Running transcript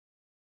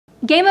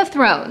Game of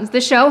Thrones, the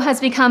show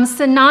has become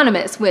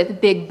synonymous with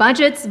big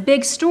budgets,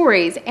 big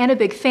stories, and a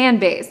big fan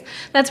base.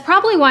 That's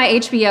probably why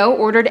HBO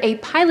ordered a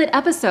pilot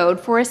episode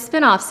for a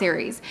spin-off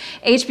series.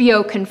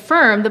 HBO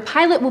confirmed the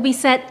pilot will be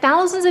set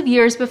thousands of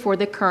years before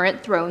the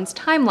current Thrones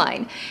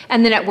timeline,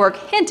 and the network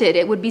hinted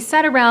it would be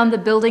set around the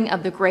building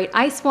of the Great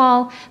Ice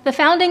Wall, the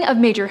founding of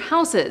major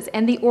houses,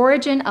 and the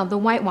origin of the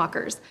White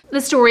Walkers.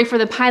 The story for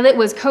the pilot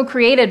was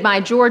co-created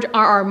by George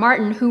R.R.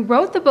 Martin, who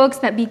wrote the books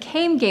that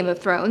became Game of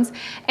Thrones,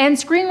 and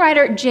screenwriter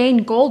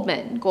Jane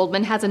Goldman.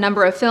 Goldman has a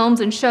number of films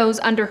and shows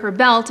under her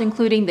belt,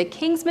 including the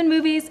Kingsman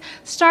movies,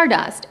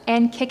 Stardust,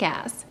 and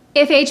Kick-Ass.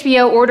 If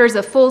HBO orders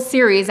a full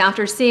series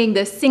after seeing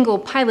this single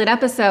pilot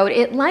episode,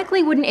 it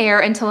likely wouldn't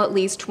air until at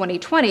least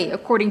 2020,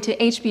 according to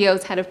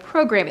HBO's head of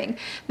programming.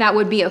 That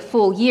would be a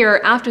full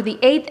year after the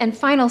 8th and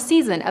final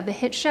season of the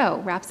hit show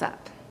wraps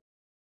up.